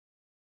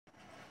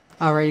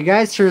Alright you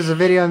guys, here's a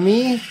video of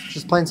me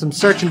just playing some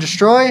Search and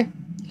Destroy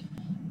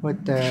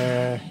with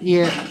the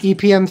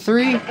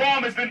EPM3. The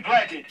bomb has been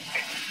planted.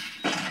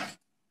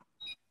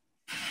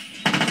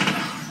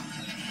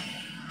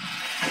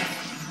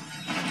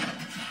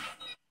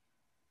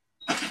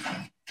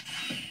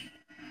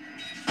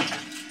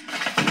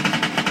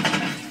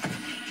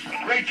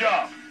 Great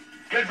job.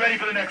 Get ready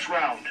for the next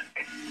round.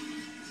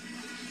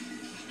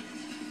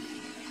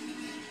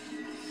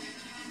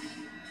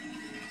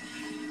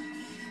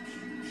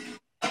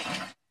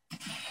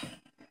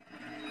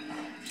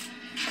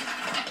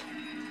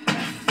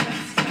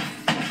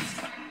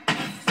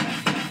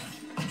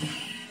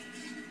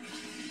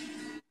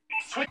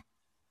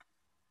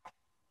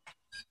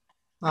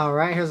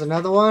 Alright, here's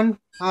another one.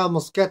 I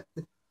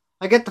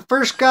get the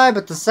first guy,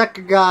 but the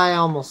second guy I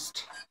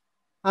almost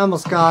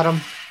got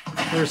him.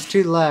 There's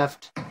two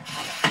left. But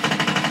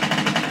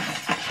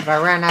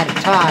I ran out of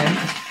time.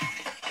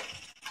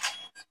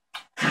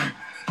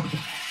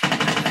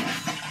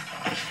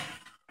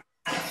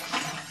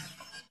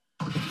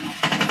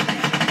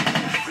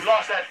 We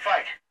lost that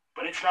fight,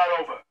 but it's not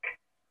over.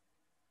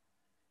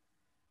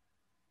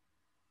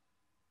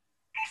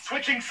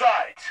 Switching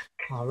sides.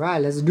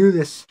 Alright, let's do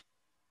this.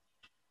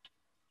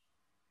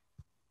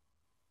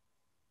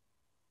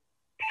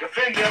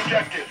 Defend the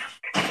objective.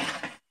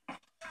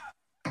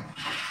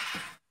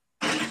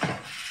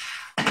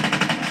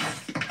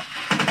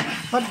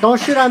 What? Don't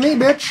shoot at me,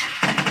 bitch.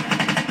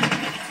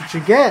 That's what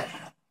you get.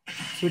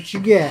 That's what you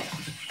get.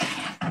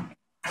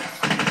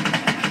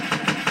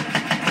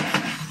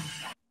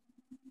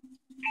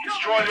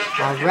 Destroy the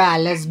objective.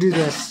 Alright, let's do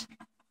this.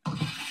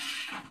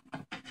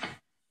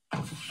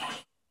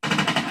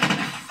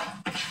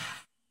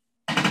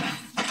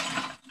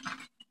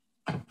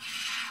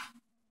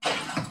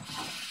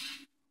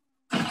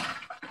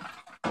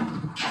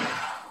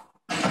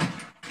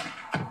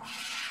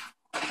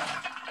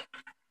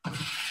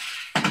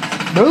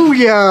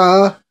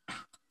 Booyah!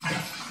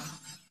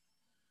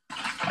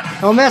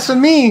 Don't mess with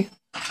me.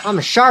 I'm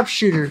a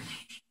sharpshooter.